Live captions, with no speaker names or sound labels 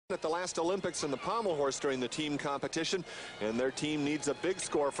at the last Olympics in the pommel horse during the team competition, and their team needs a big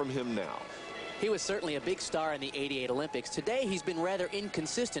score from him now. He was certainly a big star in the '88 Olympics. Today, he's been rather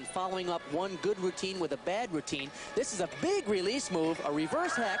inconsistent, following up one good routine with a bad routine. This is a big release move, a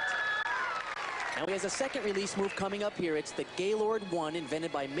reverse hecht. Now he has a second release move coming up here. It's the Gaylord 1,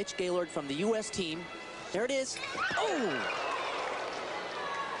 invented by Mitch Gaylord from the U.S. team. There it is. Oh!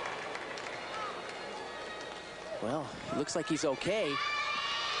 Well, it looks like he's okay.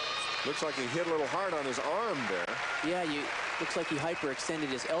 Looks like he hit a little hard on his arm there. Yeah, looks like he hyperextended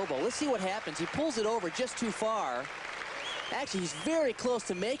his elbow. Let's see what happens. He pulls it over just too far. Actually, he's very close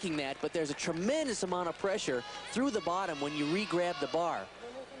to making that, but there's a tremendous amount of pressure through the bottom when you re-grab the bar.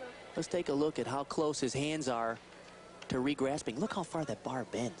 Let's take a look at how close his hands are to re-grasping. Look how far that bar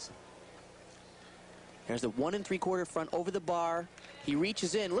bends. There's the 1 3/4 front over the bar. He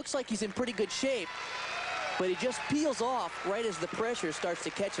reaches in. Looks like he's in pretty good shape, but he just peels off right as the pressure starts to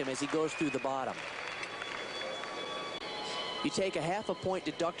catch him as he goes through the bottom. You take a half a point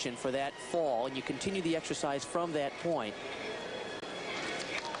deduction for that fall, and you continue the exercise from that point.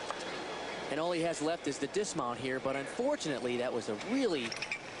 And all he has left is the dismount here, but unfortunately, that was a really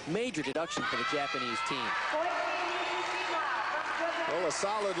major deduction for the Japanese team. Well, a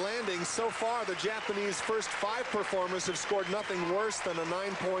solid landing. So far, the Japanese first 5 performers have scored nothing worse than a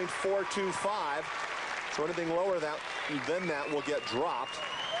 9.425. So anything lower than that will get dropped.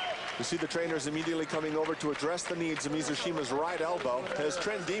 You see the trainers immediately coming over to address the needs of Mizushima's right elbow. As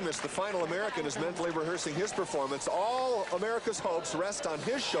Trent Demas, the final American, is mentally rehearsing his performance. All America's hopes rest on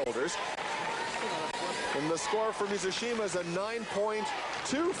his shoulders. And the score for Mizushima is a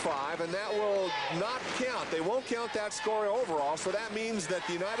 9.25, and that will not count. They won't count that score overall, so that means that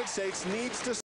the United States needs to